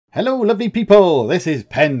Hello, lovely people! This is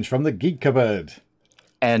Penge from the Geek Cupboard.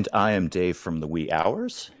 And I am Dave from the Wee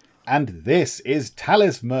Hours. And this is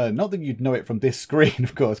Talisman. Not that you'd know it from this screen,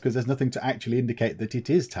 of course, because there's nothing to actually indicate that it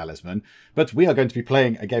is Talisman. But we are going to be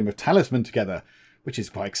playing a game of Talisman together, which is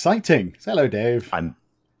quite exciting. So hello, Dave.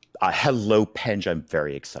 Hello, Penge. I'm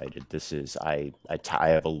very excited. I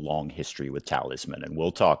have a long history with Talisman, and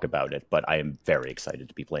we'll talk about it, but I am very excited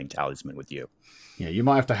to be playing Talisman with you. Yeah, you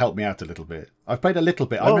might have to help me out a little bit. I've played a little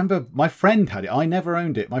bit. I remember my friend had it. I never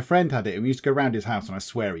owned it. My friend had it, and we used to go around his house, and I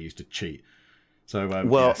swear he used to cheat. So,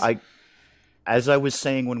 yes. As I was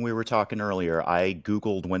saying when we were talking earlier, I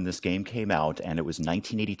Googled when this game came out, and it was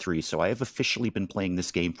 1983, so I have officially been playing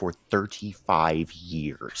this game for 35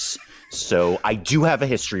 years. So I do have a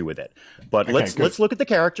history with it. But Okay, let's look at the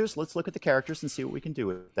characters. Let's look at the characters and see what we can do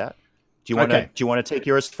with that. Do you want to take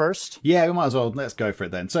yours first? Yeah, we might as well. Let's go for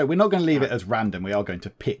it then. So we're not going to leave it as random. We are going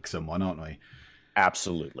to pick someone, aren't we?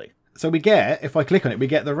 Absolutely. So we get, if I click on it, we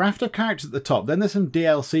get the raft of characters at the top. Then there's some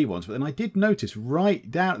DLC ones. But then I did notice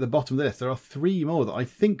right down at the bottom of the list, there are 3 more that I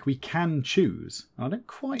think we can choose. And I don't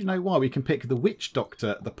quite know why. We can pick the Witch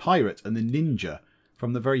Doctor, the Pirate, and the Ninja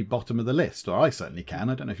from the very bottom of the list. Or I certainly can.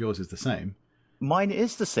 I don't know if yours is the same. Mine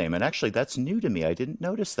is the same, and actually that's new to me. I didn't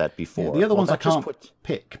notice that before. Yeah, the other ones I can't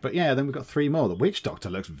pick. But yeah, then we've got 3 more. The Witch Doctor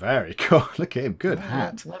looks very cool. Look at him. Good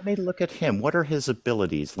hat. Let me look at him. What are his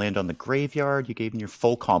abilities? Land on the graveyard. You gave him your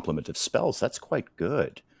full complement of spells. That's quite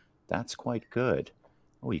good. That's quite good.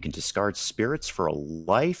 Oh, you can discard spirits for a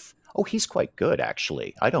life. Oh, he's quite good,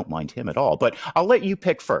 actually. I don't mind him at all. But I'll let you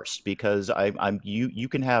pick first, because you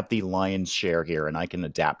can have the lion's share here, and I can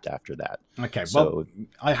adapt after that. Okay, so,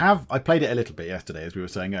 well, I played it a little bit yesterday, as we were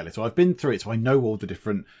saying earlier. So I've been through it, so I know all the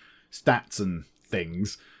different stats and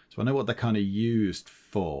things. So I know what they're kind of used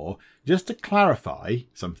for. Just to clarify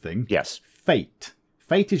something. Yes. Fate.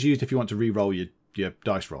 Fate is used if you want to re-roll your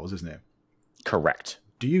dice rolls, isn't it? Correct.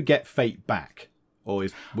 Do you get fate back? Or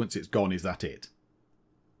once it's gone, is that it?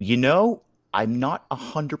 You know, I'm not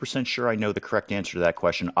 100% sure I know the correct answer to that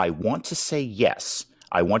question. I want to say yes.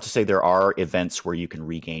 I want to say there are events where you can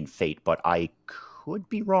regain fate, but I could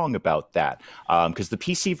be wrong about that. Because the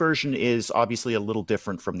PC version is obviously a little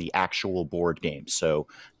different from the actual board game. So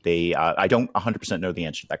I don't 100% know the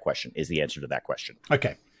answer to that question, is the answer to that question.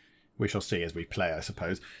 Okay. We shall see as we play, I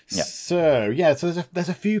suppose. Yeah. So there's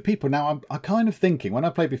a few people now. I'm kind of thinking, when I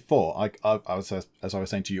played before, I was, as I was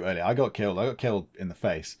saying to you earlier, I got killed in the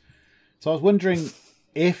face. So I was wondering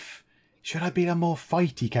should I be a more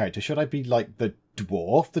fighty character? Should I be like the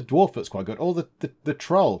dwarf? The dwarf looks quite good, or the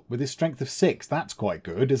troll with his strength of 6. That's quite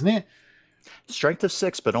good, isn't it? Strength of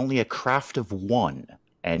 6, but only a craft of 1.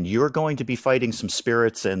 And you're going to be fighting some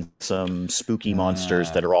spirits and some spooky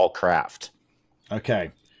monsters that are all craft.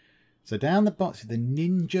 Okay. So down the bottom, the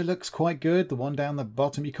ninja looks quite good. The one down the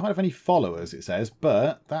bottom, you can't have any followers, it says,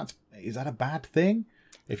 but is that a bad thing?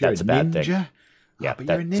 If you're That's a a bad ninja? thing. Yeah, but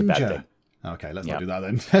you're a that's a bad ninja. thing. Okay, let's not do that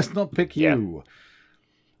then. Let's not pick you.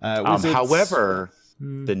 However,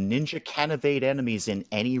 the ninja can evade enemies in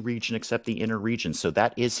any region except the inner region, so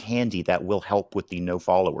that is handy. That will help with the no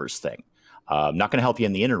followers thing. Not going to help you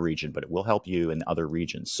in the inner region, but it will help you in other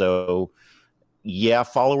regions. So, yeah,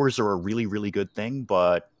 followers are a really, really good thing,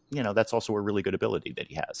 but that's also a really good ability that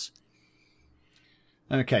he has.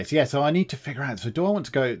 Okay, so I need to figure out. So do I want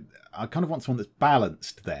to go? I kind of want someone that's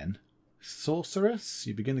balanced then. Sorceress.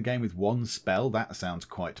 You begin the game with 1 spell. That sounds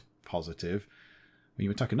quite positive. When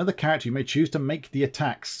you attack another character, you may choose to make the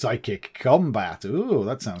attack psychic combat. Ooh,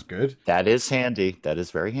 that sounds good. That is handy. That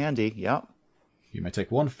is very handy. Yeah. You may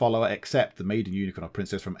take 1 follower, except the maiden, unicorn, or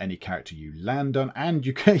princess from any character you land on, and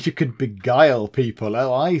you can beguile people.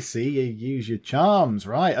 Oh, I see. You use your charms,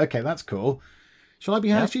 right? Okay, that's cool. Shall I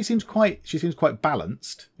be honest? She seems quite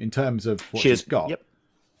balanced in terms of what she's got. Yep.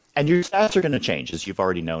 And your stats are going to change, as you've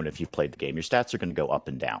already known if you've played the game. Your stats are going to go up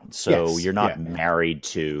and down. So you're not married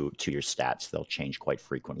to your stats. They'll change quite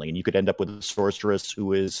frequently. And you could end up with a sorceress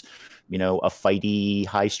who is, a fighty,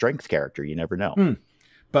 high-strength character. You never know.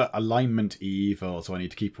 But alignment evil, so I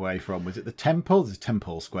need to keep away from. Was it the temple? There's a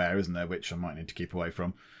temple square, isn't there, which I might need to keep away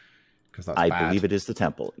from. Because that's bad. I believe it is the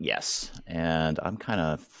temple, yes. And I'm kind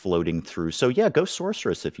of floating through. So yeah, go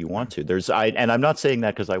sorceress if you want to. And I'm not saying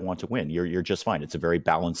that because I want to win. You're just fine. It's a very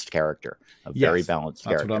balanced character. Very balanced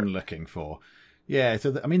character. That's what I'm looking for. Yeah,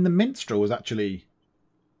 so the minstrel was actually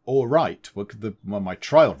all right. Well, my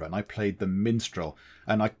trial run, I played the minstrel,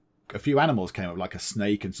 and a few animals came up, like a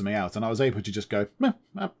snake and something else, and I was able to just go,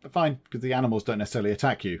 fine, because the animals don't necessarily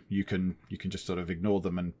attack you. You can just sort of ignore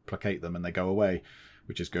them and placate them, and they go away,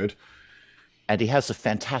 which is good. And he has a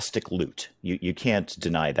fantastic loot. You can't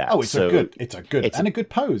deny that. Oh, it's a good and a good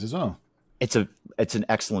pose as well. it's an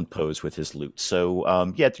excellent pose with his loot.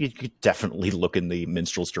 So yeah, you could definitely look in the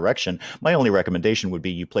minstrel's direction. My only recommendation would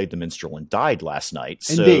be you played the minstrel and died last night.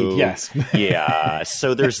 So, Indeed, yes. Yeah,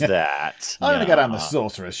 so there's that. I'm going to go down the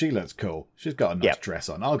sorceress. She looks cool. She's got a nice dress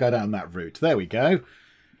on. I'll go down that route. There we go.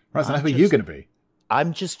 Right, so who are you going to be?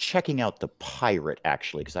 I'm just checking out the pirate,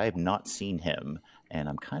 actually, because I have not seen him. And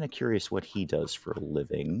I'm kind of curious what he does for a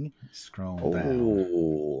living. Scroll down.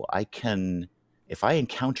 Oh, I can... If I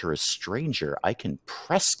encounter a stranger, I can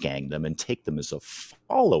press gang them and take them as a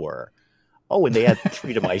follower. Oh, and they add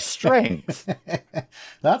 3 to my strength.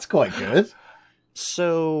 That's quite good.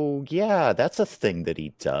 So, yeah, that's a thing that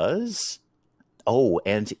he does. Oh,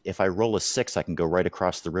 and if I roll a 6, I can go right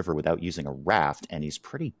across the river without using a raft, and he's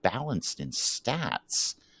pretty balanced in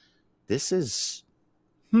stats. This is...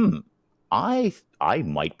 I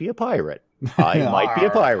might be a pirate. I might be a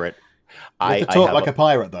pirate. You have to talk like a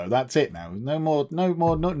pirate, though. That's it now. No more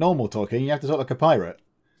normal talking. You have to talk like a pirate.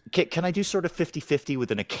 Can I do sort of 50-50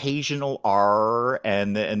 with an occasional R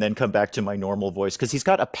and then come back to my normal voice? Because he's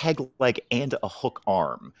got a peg leg and a hook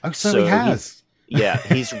arm. Oh, so he has.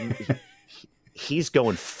 He's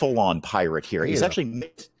going full-on pirate here. He's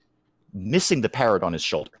actually missing the parrot on his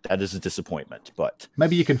shoulder. That is a disappointment. But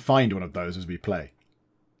maybe you can find one of those as we play.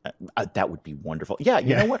 That would be wonderful. Yeah,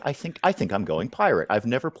 you know what? I think I'm going pirate. I've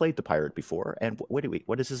never played the pirate before. And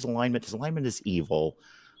what is his alignment? His alignment is evil.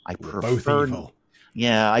 We're both evil.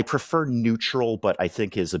 Yeah, I prefer neutral, but I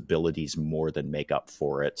think his abilities more than make up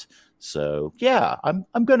for it. So yeah, I'm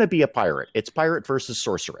going to be a pirate. It's pirate versus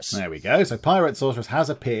sorceress. There we go. So pirate sorceress has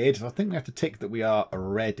appeared. So I think we have to tick that we are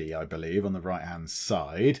ready, I believe, on the right-hand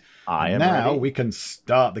side. Now we can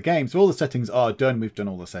start the game. So all the settings are done. We've done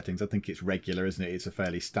all the settings. I think it's regular, isn't it? It's a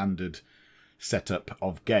fairly standard setup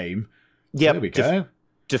of game. Yeah, there we go.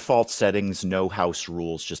 Default settings, no house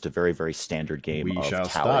rules, just a very, very standard game of Talisman.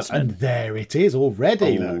 Start. And there it is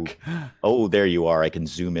already, look. Oh, there you are. I can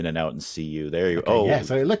zoom in and out and see you. There you okay, oh, yeah,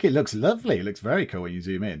 so look, it looks lovely. It looks very cool when you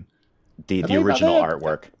zoom in. The original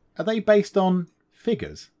artwork. Are they based on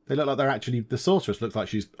figures? They look like they're actually... The sorceress looks like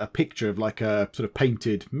she's a picture of like a sort of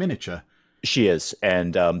painted miniature. She is,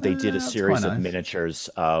 and they did a series of miniatures,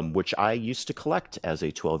 which I used to collect as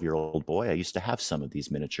a 12-year-old boy. I used to have some of these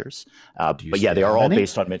miniatures. But yeah, they are all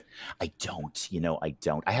based on... I don't. I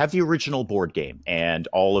don't. I have the original board game and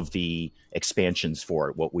all of the expansions for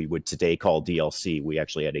it, what we would today call DLC. We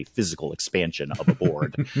actually had a physical expansion of a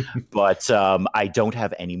board. But I don't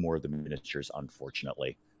have any more of the miniatures,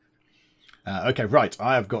 unfortunately. Okay, right.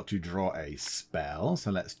 I have got to draw a spell, so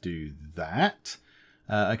let's do that.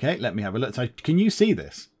 Okay, let me have a look. So, can you see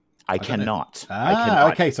this? I cannot.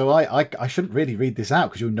 Okay. So I shouldn't really read this out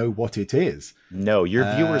because you'll know what it is. No, your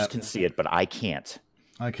viewers can see it, but I can't.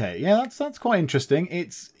 Okay, yeah, that's quite interesting.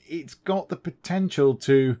 It's got the potential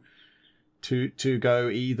to go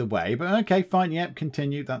either way, but okay, fine. Yep,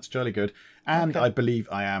 continue. That's jolly good. And I believe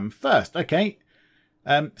I am first. Okay.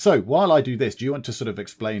 So while I do this, do you want to sort of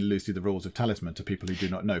explain loosely the rules of Talisman to people who do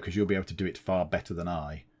not know? Because you'll be able to do it far better than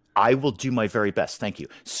I. I will do my very best. Thank you.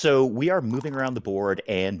 So we are moving around the board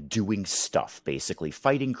and doing stuff, basically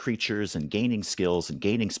fighting creatures and gaining skills and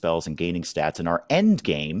gaining spells and gaining stats. And our end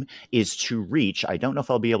game is to reach, I don't know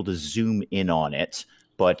if I'll be able to zoom in on it,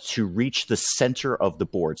 but to reach the center of the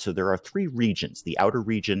board. So there are 3 regions, the outer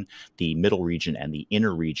region, the middle region, and the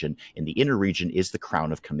inner region. And the inner region is the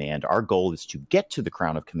Crown of Command. Our goal is to get to the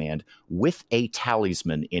Crown of Command with a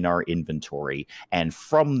talisman in our inventory, and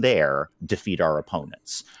from there, defeat our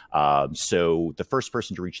opponents. So the first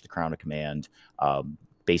person to reach the Crown of Command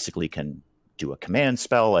basically can do a command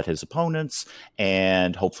spell at his opponents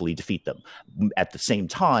and hopefully defeat them. At the same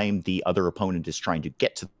time, the other opponent is trying to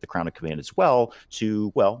get to the Crown of Command as well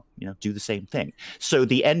to, do the same thing. So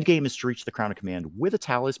the end game is to reach the Crown of Command with a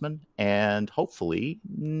talisman and hopefully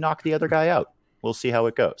knock the other guy out. We'll see how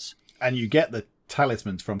it goes. And you get the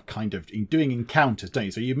talismans from kind of doing encounters, don't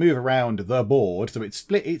you? So you move around the board, so it's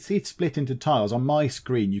split into tiles. On my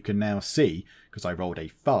screen, you can now see, because I rolled a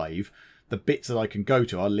 5, the bits that I can go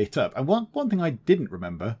to are lit up. And one thing I didn't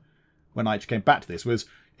remember when I came back to this was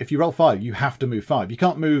if you roll 5, you have to move 5. You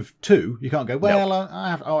can't move 2. You can't go, well, no.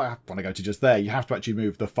 I want to go to just there. You have to actually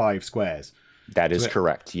move the 5 squares. That is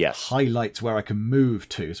correct, yes. Highlights where I can move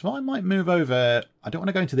to. So I might move over. I don't want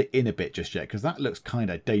to go into the inner bit just yet because that looks kind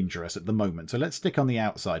of dangerous at the moment. So let's stick on the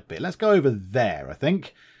outside bit. Let's go over there, I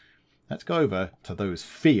think. Let's go over to those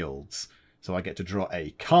fields. So I get to draw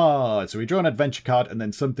a card. So we draw an adventure card and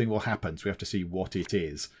then something will happen. So we have to see what it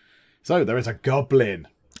is. So there is a goblin.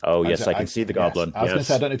 Oh, yes, I can see the goblin. Yes. I was going to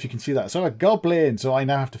say, I don't know if you can see that. So a goblin. So I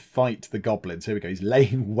now have to fight the goblins. Here we go. He's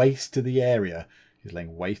laying waste to the area. He's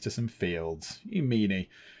laying waste to some fields. You meanie.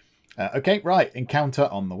 Okay, right. Encounter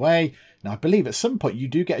on the way. Now, I believe at some point you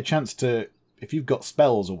do get a chance to, if you've got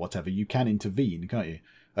spells or whatever, you can intervene, can't you?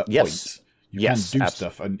 At points. You can do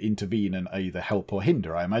stuff and intervene and either help or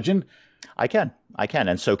hinder, I imagine. I can,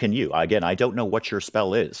 and so can you. Again, I don't know what your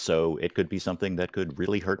spell is, so it could be something that could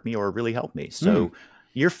really hurt me or really help me. So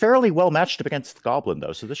you're fairly well matched up against the Goblin,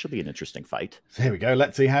 though, so this should be an interesting fight. So here we go.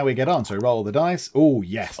 Let's see how we get on. So roll the dice. Oh,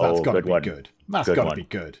 yes, that's got to be good. That's got to be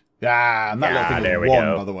good. Yeah, and that little thing is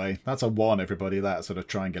 1, by the way. That's a 1, everybody, that sort of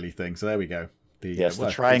triangle-y thing. So there we go.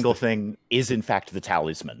 The triangle thing is, in fact, the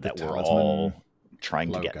talisman that we're all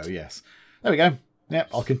trying to get. Yes. There we go. Yep,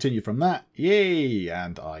 I'll continue from that. Yay!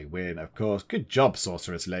 And I win, of course. Good job,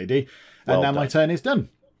 Sorceress Lady. And now my turn is done.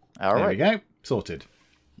 All right. There we go. Sorted.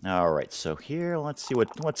 All right, so here, let's see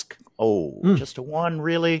what's... Oh, just a 1,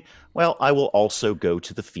 really? Well, I will also go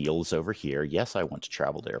to the fields over here. Yes, I want to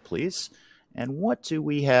travel there, please. And what do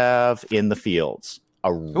we have in the fields?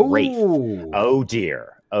 A wraith. Oh,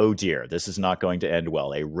 dear. Oh, dear. This is not going to end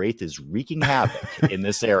well. A wraith is wreaking havoc in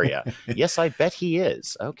this area. Yes, I bet he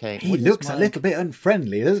is. Okay. He looks a little bit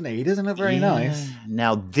unfriendly, doesn't he? He doesn't look very nice.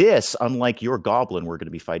 Now, this, unlike your goblin, we're going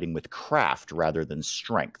to be fighting with craft rather than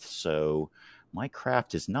strength. So my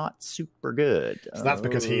craft is not super good. So that's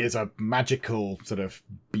because he is a magical sort of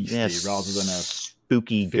beastie rather than a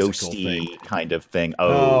spooky, ghosty kind of thing.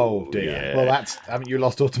 Oh dear. Yeah. Well, haven't you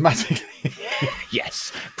lost automatically?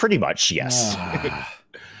 Yes, pretty much, yes.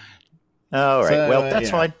 All right, so, well, that's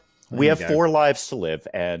fine. We have 4 lives to live,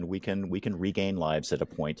 and we can regain lives at a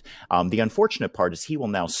point. The unfortunate part is he will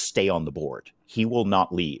now stay on the board. He will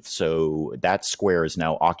not leave, so that square is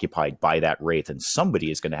now occupied by that wraith, and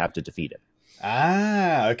somebody is going to have to defeat it.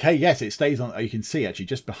 Ah, okay, yes, it stays on. You can see actually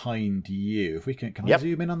just behind you. If we can I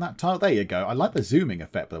zoom in on that tile? There you go. I like the zooming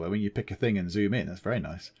effect, by the way, when you pick a thing and zoom in. That's very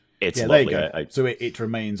nice. It's lovely. There you go. So it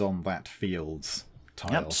remains on that fields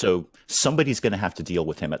tile. Yep. So somebody's going to have to deal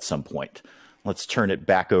with him at some point. Let's turn it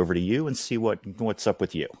back over to you and see what's up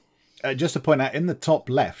with you. Just to point out, in the top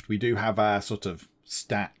left, we do have our sort of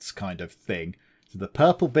stats kind of thing. So the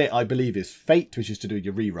purple bit, I believe, is fate, which is to do with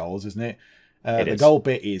your rerolls, isn't it? The gold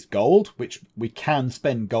bit is gold, which we can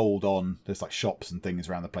spend gold on. There's like shops and things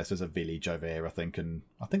around the place. There's a village over here, I think. And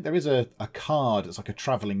I think there is a card. It's like a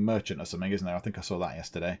travelling merchant or something, isn't there? I think I saw that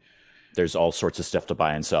yesterday. There's all sorts of stuff to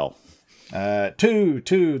buy and sell. 2,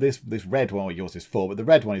 this red one, yours is 4, but the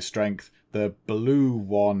red one is strength. The blue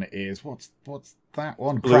one is, what's that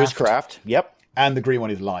one? Blue is craft, yep. And the green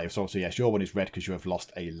one is life. So obviously, yes, your one is red because you have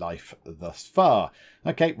lost a life thus far.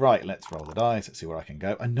 Okay, right, let's roll the dice. Let's see where I can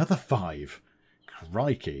go. Another 5.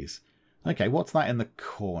 Crikeys. Okay, what's that in the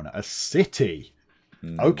corner? A city.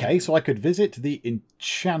 Okay, so I could visit the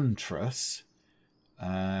Enchantress,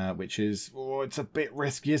 which is, it's a bit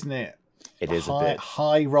risky, isn't it? It is a bit.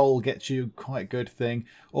 High roll gets you quite a good thing.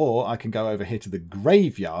 Or I can go over here to the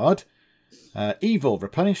graveyard. Evil,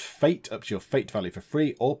 replenish fate up to your fate value for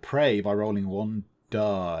free, or pray by rolling 1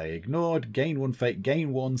 die. Ignored, gain 1 fate,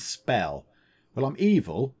 gain 1 spell. Well, I'm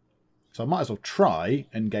evil, so I might as well try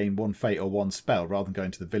and gain 1 fate or 1 spell rather than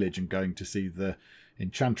going to the village and going to see the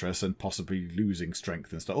Enchantress and possibly losing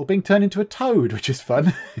strength and stuff. Or being turned into a toad, which is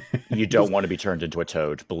fun. You don't want to be turned into a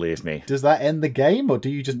toad, believe me. Does that end the game, or do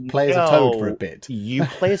you just play as a toad for a bit? You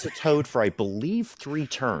play as a toad for, I believe, 3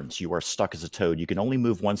 turns. You are stuck as a toad. You can only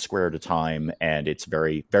move 1 square at a time, and it's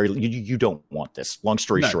very, very... You don't want this. Long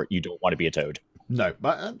story short, you don't want to be a toad. No,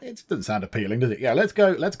 but it doesn't sound appealing, does it? Yeah, let's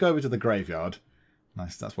go over to the graveyard.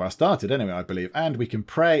 Nice, that's where I started anyway, I believe. And we can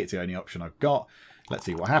pray. It's the only option I've got. Let's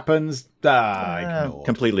see what happens. Ignored.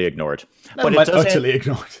 Completely ignored. But it does utterly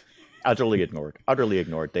ignored. Utterly ignored. Utterly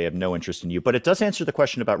ignored. They have no interest in you. But it does answer the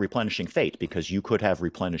question about replenishing fate, because you could have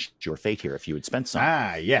replenished your fate here if you had spent some.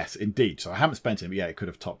 Ah, yes, indeed. So I haven't spent it, but yeah, it could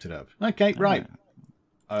have topped it up. Okay, right.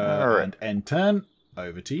 All right. And end turn.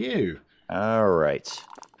 Over to you. All right.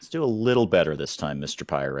 Let's do a little better this time, Mr.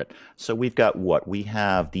 Pirate. So we've got what? We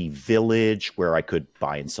have the village where I could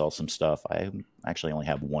buy and sell some stuff. I actually only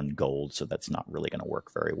have 1 gold, so that's not really going to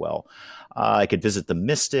work very well. I could visit the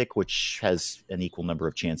Mystic, which has an equal number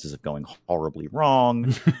of chances of going horribly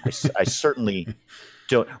wrong. I certainly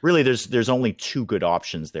don't. Really, there's only 2 good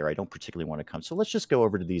options there. I don't particularly want to come. So let's just go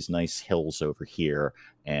over to these nice hills over here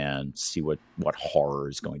and see what horror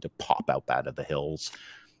is going to pop out of the hills.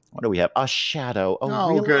 What do we have? A shadow.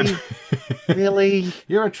 Oh, really? Good. Really?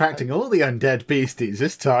 You're attracting all the undead beasties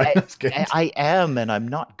this time. That's good. I am, and I'm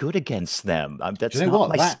not good against them. That's do you know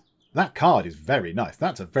what? That card is very nice.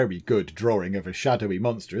 That's a very good drawing of a shadowy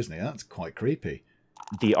monster, isn't it? That's quite creepy.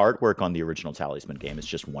 The artwork on the original Talisman game is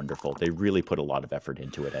just wonderful. They really put a lot of effort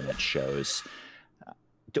into it, and it shows.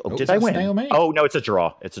 Did I win? Stalemate? Oh, no, it's a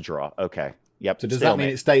draw. It's a draw. Okay. Yep. So does that mean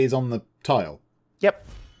it stays on the tile? Yep.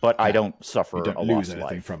 But I don't suffer you don't a lose loss of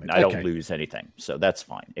anything life. from it. I don't lose anything. So that's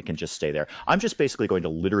fine. It can just stay there. I'm just basically going to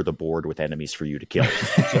litter the board with enemies for you to kill.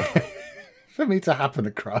 For me to happen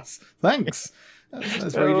across. Thanks.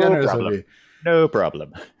 That's very generous of you. No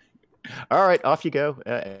problem. All right, off you go.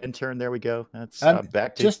 End turn, there we go. That's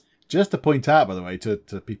back to... Just to point out, by the way, to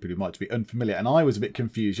people who might be unfamiliar, and I was a bit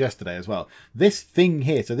confused yesterday as well. This thing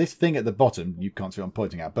here, so this thing at the bottom, you can't see what I'm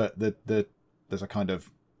pointing at, but there's a kind of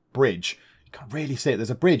bridge. Can't really see it. There's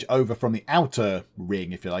a bridge over from the outer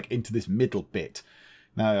ring, if you like, into this middle bit.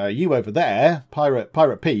 Now, you over there,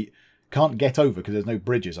 Pirate Pete, can't get over because there's no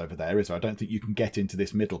bridges over there, is there? I don't think you can get into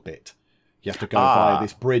this middle bit. You have to go via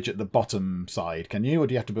this bridge at the bottom side, can you? Or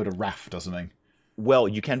do you have to build a raft or something? Well,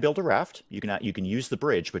 you can build a raft. You can use the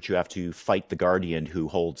bridge, but you have to fight the guardian who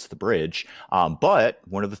holds the bridge. But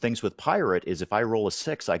one of the things with pirate is if I roll a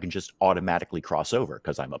 6, I can just automatically cross over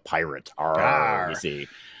because I'm a pirate. Arr, you see.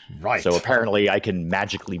 Right. So apparently I can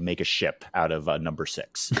magically make a ship out of number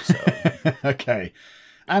 6. So. Okay.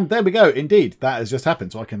 And there we go. Indeed, that has just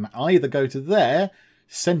happened. So I can either go to there,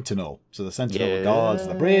 Sentinel. So the Sentinel guards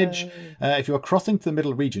the bridge. If you are crossing to the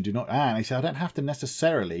middle region, do not... and he said, I don't have to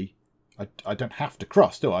necessarily... I don't have to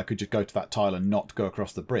cross, do I? I could just go to that tile and not go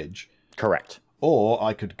across the bridge. Correct. Or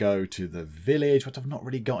I could go to the village, but I've not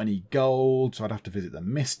really got any gold, so I'd have to visit the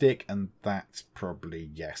Mystic, and that's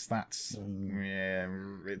probably, yes, that's, yeah,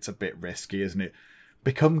 it's a bit risky, isn't it?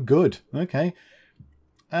 Become good. Okay.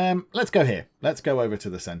 Let's go here. Let's go over to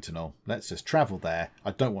the Sentinel. Let's just travel there.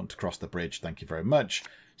 I don't want to cross the bridge, thank you very much.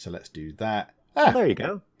 So let's do that. Ah, there you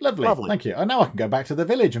go. Lovely. Thank you. And now I can go back to the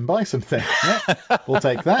village and buy something. Yeah, we'll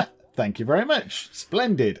take that. Thank you very much.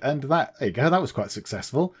 Splendid. And that, there you go. That was quite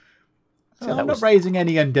successful. So I'm not raising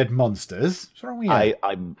any undead monsters. What's wrong with you?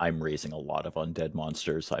 I'm raising a lot of undead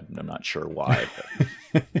monsters. I'm not sure why.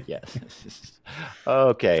 But yes.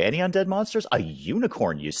 Okay. Any undead monsters? A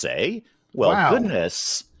unicorn, you say? Well, wow.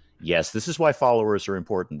 Goodness. Yes, this is why followers are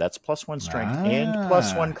important. That's +1 strength and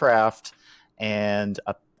 +1 craft. And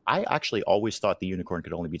I actually always thought the unicorn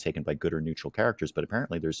could only be taken by good or neutral characters, but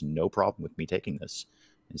apparently there's no problem with me taking this.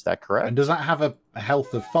 Is that correct? And does that have a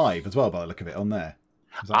health of 5 as well, by the look of it, on there?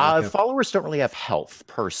 Followers don't really have health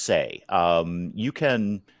per se.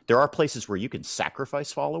 There are places where you can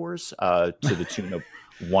sacrifice followers to the tune of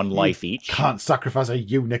 1 life each. Can't sacrifice a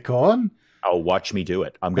unicorn. Oh, watch me do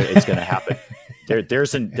it. It's going to happen.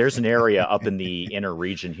 There's an area up in the inner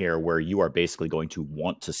region here where you are basically going to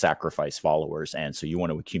want to sacrifice followers, and so you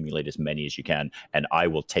want to accumulate as many as you can. And I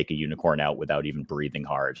will take a unicorn out without even breathing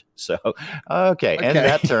hard. So, okay. End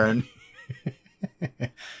that turn.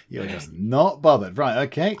 You're just not bothered. Right,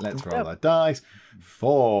 okay, let's roll our dice.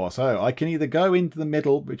 4. So I can either go into the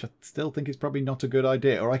middle, which I still think is probably not a good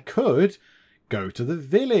idea, or I could go to the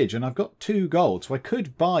village, and I've got 2 gold, so I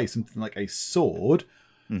could buy something like a sword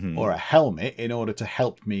or a helmet in order to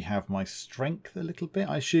help me have my strength a little bit.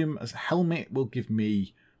 I assume a helmet will give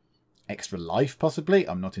me extra life, possibly.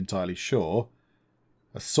 I'm not entirely sure.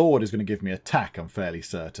 A sword is going to give me attack, I'm fairly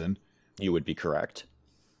certain. You would be correct.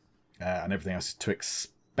 And everything else is too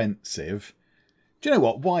expensive. Do you know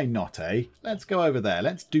what? Why not, eh? Let's go over there.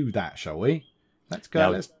 Let's do that, shall we? Let's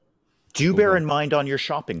go. Now, do bear in mind on your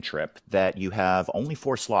shopping trip that you have only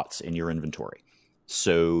 4 slots in your inventory.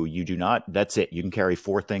 So you do not, that's it. You can carry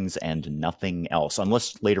 4 things and nothing else,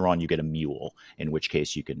 unless later on you get a mule, in which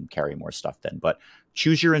case you can carry more stuff then. But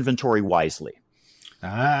choose your inventory wisely.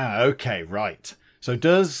 Ah, okay, right. So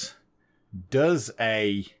does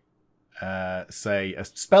say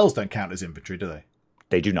spells don't count as inventory, do they?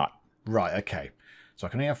 They do not. Right, okay. So I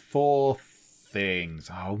can only have 4 things.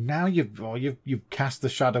 Oh, now you've cast the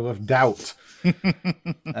shadow of doubt. You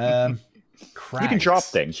can drop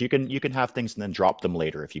things. You can have things and then drop them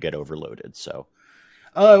later if you get overloaded. So.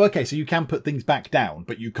 Oh, okay. So you can put things back down,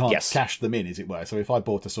 but you can't Yes. cash them in, as it were. So if I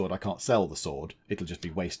bought a sword, I can't sell the sword. It'll just be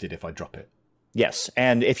wasted if I drop it. Yes,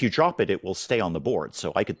 and if you drop it, it will stay on the board.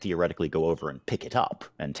 So I could theoretically go over and pick it up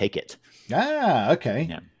and take it. Ah, okay.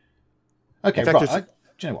 Yeah. Okay, fact, right.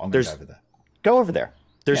 Do you know what? I'm going to go over there. Go over there.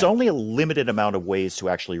 There's only a limited amount of ways to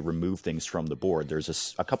actually remove things from the board.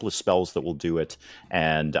 There's a couple of spells that will do it,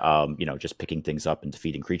 and just picking things up and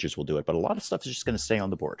defeating creatures will do it. But a lot of stuff is just going to stay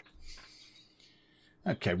on the board.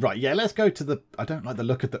 Okay, right. Yeah, let's go to the... I don't like the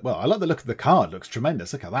look of the... Well, I like the look of the card. It looks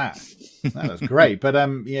tremendous. Look at that. That looks great. But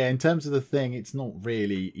yeah, in terms of the thing, it's not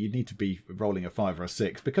really... You need to be rolling a 5 or a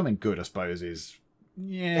 6. Becoming good, I suppose, is...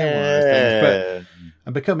 Yeah, one of those things.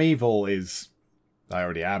 And become evil is... I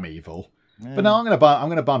already am evil. But no, I'm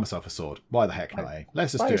gonna buy myself a sword. Why the heck not? Eh?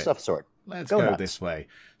 Let's just Buy do yourself it. a sword. Let's Go go nuts. this way.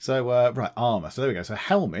 So right, armor. So there we go. So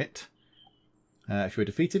helmet. If you were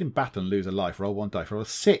defeated in battle and lose a life, roll 1 die. Roll a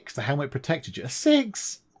 6. The helmet protected you. A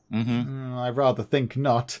 6. I'd rather think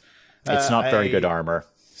not. It's not very good armor.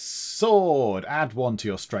 Sword. Add 1 to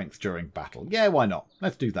your strength during battle. Yeah, why not?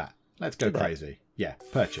 Let's do that. Let's go crazy. Yeah,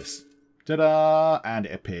 purchase. Ta-da! And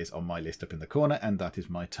it appears on my list up in the corner, and that is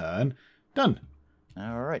my turn. Done.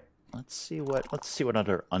 All right. Let's see what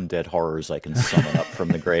other undead horrors I can summon up from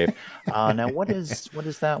the grave. Now, what is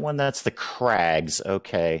that one? That's the Crags.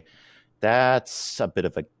 Okay, that's a bit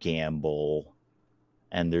of a gamble,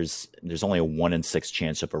 and there's only a 1 in 6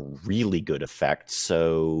 chance of a really good effect.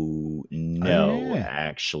 So no,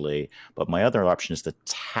 actually. But my other option is the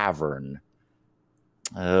Tavern.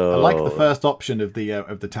 Oh. I like the first option of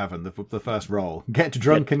the tavern, the first roll. Get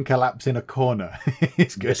drunk and collapse in a corner.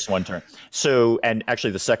 It's good. Just 1 turn. So, and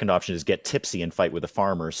actually the second option is get tipsy and fight with a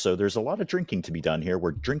farmer. So there's a lot of drinking to be done here.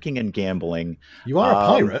 We're drinking and gambling. You are a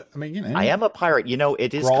pirate. I mean, you know. I am a pirate. You know,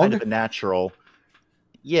 it is kind of a natural.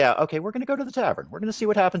 Yeah, okay, we're going to go to the tavern. We're going to see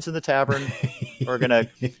what happens in the tavern. we're going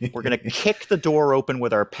to kick the door open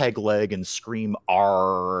with our peg leg and scream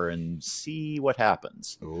 "R" and see what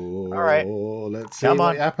happens. Oh, all right. Let's see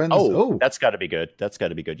what happens. Oh, that's got to be good. That's got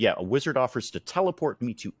to be good. Yeah, a wizard offers to teleport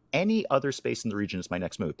me to any other space in the region as my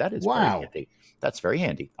next move. That is very handy. That's very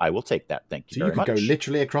handy. I will take that. Thank you very much. So you could go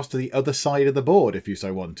literally across to the other side of the board if you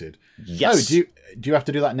so wanted. Yes. Oh, do you have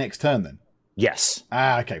to do that next turn then? Yes.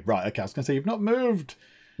 Okay, right. Okay, I was going to say you've not moved.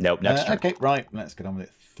 Nope, next turn. Okay, right. Let's get on with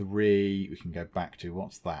it. 3. We can go back to,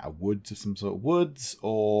 what's that? A woods of some sort of woods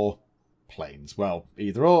or plains? Well,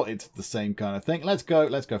 either or. It's the same kind of thing. Let's go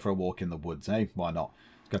for a walk in the woods, eh? Why not?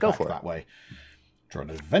 Go back that way. Draw an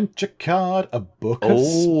adventure card, a book of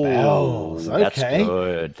spells. Okay, that's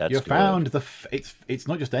good. That's you found it's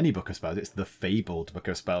not just any book of spells. It's the fabled book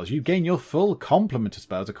of spells. You gain your full complement of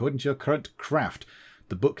spells according to your current craft.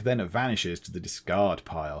 The book then vanishes to the discard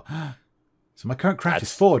pile. So my current craft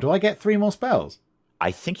is 4. Do I get 3 more spells?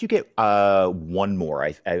 I think you get 1 more.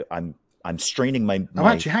 I'm straining my.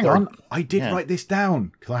 Actually, hang on. I did write this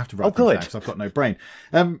down because I have to write things down because I've got no brain.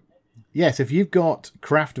 Yes, if you've got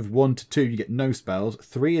craft of 1 to 2, you get no spells.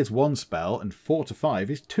 3 is 1 spell, and 4 to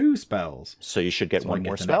 5 is 2 spells. So you should get 1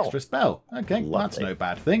 more an spell. Extra spell. Okay, well, that's no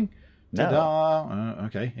bad thing. Ta-da!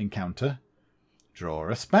 Okay, encounter. Draw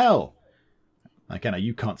a spell. Again,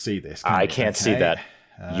 you can't see this. I can't see that.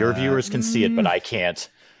 Your viewers can see it, but I can't.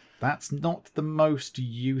 That's not the most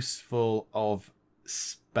useful of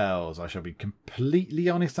spells. I shall be completely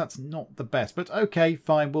honest. That's not the best. But okay,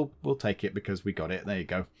 fine. We'll take it because we got it. There you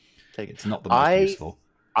go. It's not the most useful.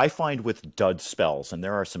 I find with dud spells, and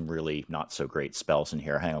there are some really not so great spells in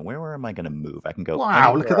here. Hang on, where am I going to move? I can go.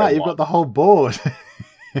 Wow, look at that! You've got the whole board.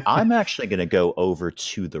 I'm actually going to go over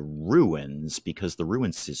to the ruins because the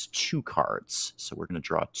ruins is 2 cards. So we're going to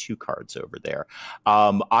draw 2 cards over there.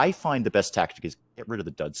 I find the best tactic is get rid of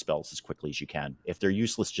the dud spells as quickly as you can. If they're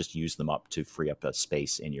useless, just use them up to free up a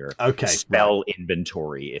space in your spell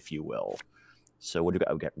inventory, if you will. So what do we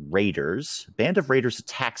got? We got raiders. Band of raiders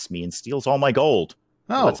attacks me and steals all my gold.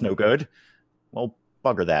 Oh, well, that's no good. Well,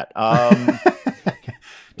 bugger that.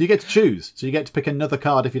 Do you get to choose? So you get to pick another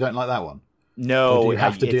card if you don't like that one? No, or do you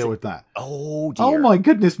have to deal with that? Oh dear! Oh my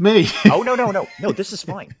goodness me! Oh no! This is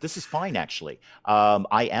fine. This is fine actually.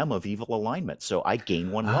 I am of evil alignment, so I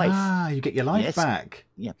gain 1 life. Ah, you get your life back.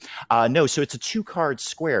 Yeah. No, so it's a 2-card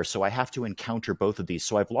square, so I have to encounter both of these.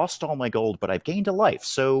 So I've lost all my gold, but I've gained a life.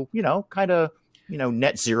 So kind of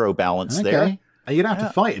net zero balance there. And you don't have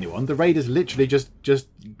to fight anyone. The raiders literally just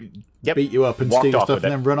beat you up and steal your stuff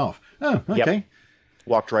and then run off. Oh, okay. Yep.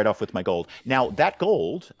 Walked right off with my gold. Now, that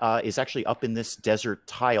gold is actually up in this desert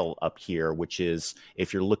tile up here, which is,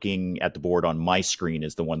 if you're looking at the board on my screen,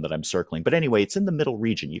 is the one that I'm circling. But anyway, it's in the middle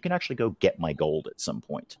region. You can actually go get my gold at some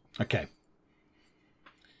point. Okay.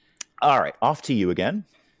 All right, off to you again.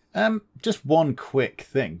 Just one quick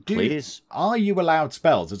thing. Please. Are you allowed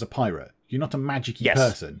spells as a pirate? You're not a magic-y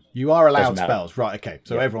person. You are allowed spells. Right, okay.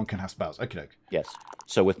 So everyone can have spells. Okay. Yes.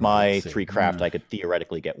 So with my 3 craft, I could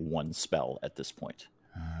theoretically get 1 spell at this point.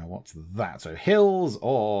 What's that? So hills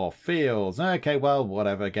or fields? Okay, well,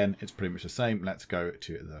 whatever. Again, it's pretty much the same. Let's go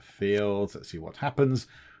to the fields. Let's see what happens.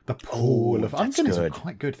 The pool of... I'm getting some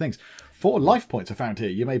quite good things. 4 life points are found here.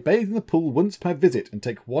 You may bathe in the pool once per visit and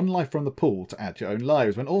take 1 life from the pool to add your own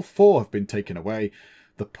lives. When all 4 have been taken away,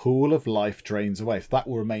 the pool of life drains away. So that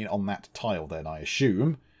will remain on that tile then, I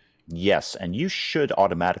assume. Yes, and you should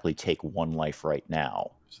automatically take 1 life right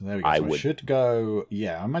now. So there we go. I should go...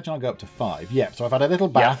 Yeah, I imagine I'll go up to 5. Yeah, so I've had a little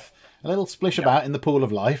bath, a little splish about in the pool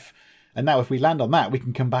of life. And now if we land on that, we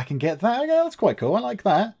can come back and get that. Okay, that's quite cool. I like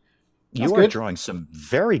that. That's you are good. drawing some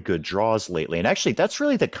very good draws lately. And actually, that's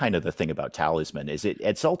really the kind of the thing about Talisman is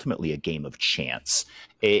it's ultimately a game of chance.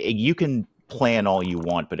 You can plan all you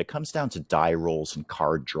want, but it comes down to die rolls and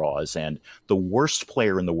card draws. And the worst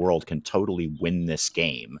player in the world can totally win this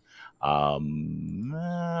game.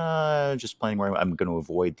 Just playing where I'm going to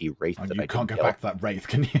avoid the wraith. Oh, that you I can't go kill. back to that wraith,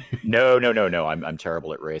 can you? No. I'm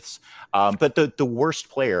terrible at wraiths. But the worst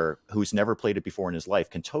player who's never played it before in his life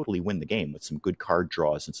can totally win the game with some good card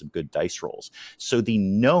draws and some good dice rolls. So the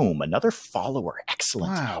gnome, another follower,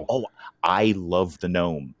 excellent. Wow. Oh, I love the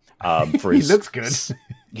gnome. For He looks good.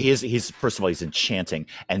 He's first of all, he's enchanting,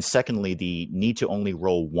 and secondly, the need to only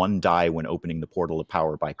roll 1 die when opening the portal of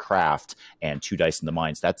power by craft and 2 dice in the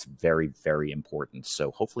mines. That's very, very important.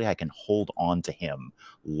 So hopefully I can hold on to him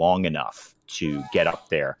long enough to get up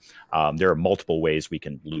there. There are multiple ways we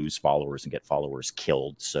can lose followers and get followers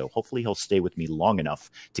killed. So hopefully he'll stay with me long enough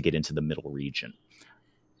to get into the middle region.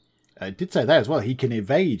 It did say there as well. He can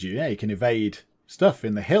evade you. Yeah, he can evade stuff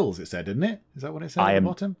in the hills, it said, didn't it? Is that what it said at the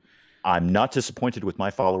bottom? I'm not disappointed with my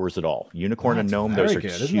followers at all. Unicorn and Gnome, those are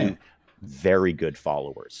two very good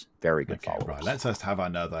followers. Very good followers. Right, let's just have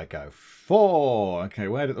another go. 4. Okay,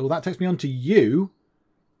 that takes me on to you,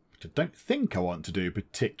 which I don't think I want to do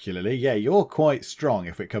particularly. Yeah, you're quite strong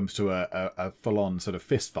if it comes to a full-on sort of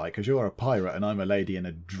fist fight, because you're a pirate and I'm a lady in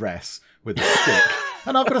a dress with a stick.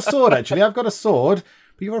 And I've got a sword, actually. I've got a sword,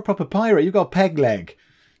 but you're a proper pirate. You've got a peg leg.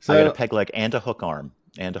 So, I got a peg leg and a hook arm.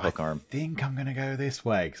 I think I'm going to go this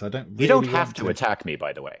way because I don't really You don't have to attack me,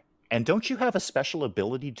 by the way. And don't you have a special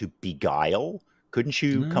ability to beguile? Couldn't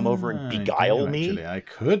you come over and beguile me? Actually, I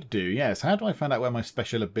could do, yes. How do I find out where my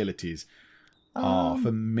special abilities are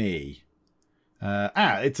for me?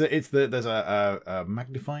 There's a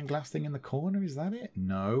magnifying glass thing in the corner. Is that it?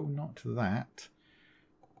 No, not that.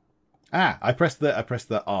 I press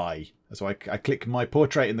the I. So I click my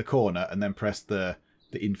portrait in the corner and then press the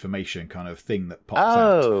information kind of thing that pops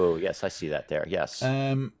out. Oh, yes, I see that there. Yes.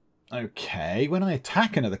 Okay. When I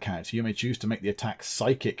attack another character, you may choose to make the attack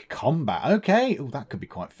psychic combat. Okay. Oh, that could be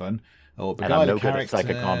quite fun. Or beguile a character.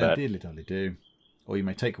 Psychic combat. Diddly-dolly-do. Or you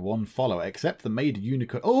may take 1 follower, except the maid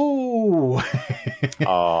unicorn. Oh!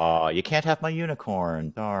 Oh, you can't have my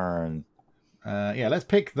unicorn. Darn. Yeah, let's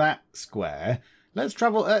pick that square. Let's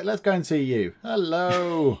travel. Let's go and see you.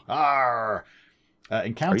 Hello. Arr.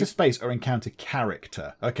 Encounter space or encounter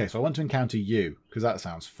character. Okay, so I want to encounter you because that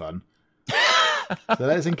sounds fun. So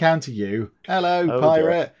let's encounter you. Hello,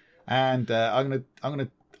 pirate. And I'm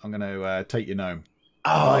gonna take your gnome.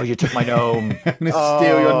 Oh, you took my gnome. I'm gonna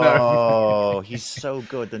steal your gnome. Oh, he's so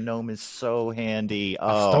good. The gnome is so handy.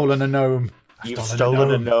 I've stolen a gnome. You've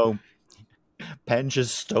stolen a gnome. Penge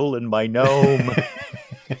has stolen my gnome.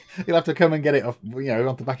 You'll have to come and get it off,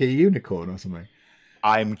 off the back of a unicorn or something.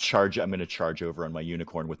 I'm going to charge over on my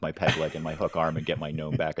unicorn with my peg leg and my hook arm and get my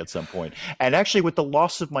gnome back at some point. And actually, with the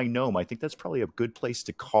loss of my gnome, I think that's probably a good place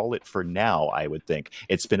to call it for now, I would think.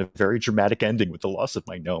 It's been a very dramatic ending with the loss of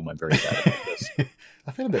my gnome. I'm very sad about this.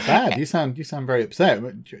 I feel a bit bad. You sound very upset. Do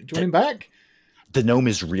you want him back? The gnome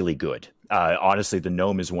is really good. Honestly, the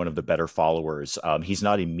gnome is one of the better followers. He's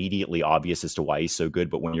not immediately obvious as to why he's so good,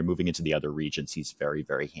 but when you're moving into the other regions, he's very,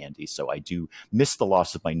 very handy. So I do miss the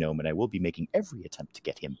loss of my gnome, and I will be making every attempt to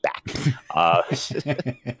get him back.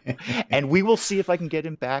 And we will see if I can get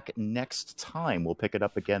him back next time. We'll pick it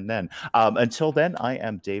up again then. Until then, I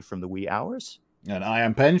am Dave from the Wee Hours. And I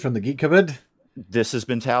am Penge from the Geek Cupboard. This has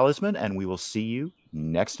been Talisman, and we will see you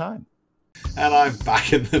next time. And I'm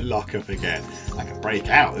back in the lockup again. I can break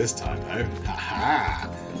out this time though. Ha-ha!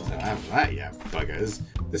 So have that, you buggers.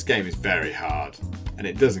 This game is very hard, and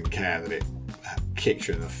it doesn't care that it kicks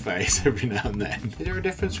you in the face every now and then. Is there a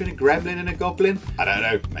difference between a gremlin and a goblin? I don't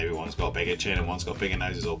know. Maybe one's got a bigger chin and one's got bigger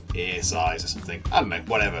noses or ear size or something. I don't know.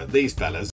 Whatever. These fellas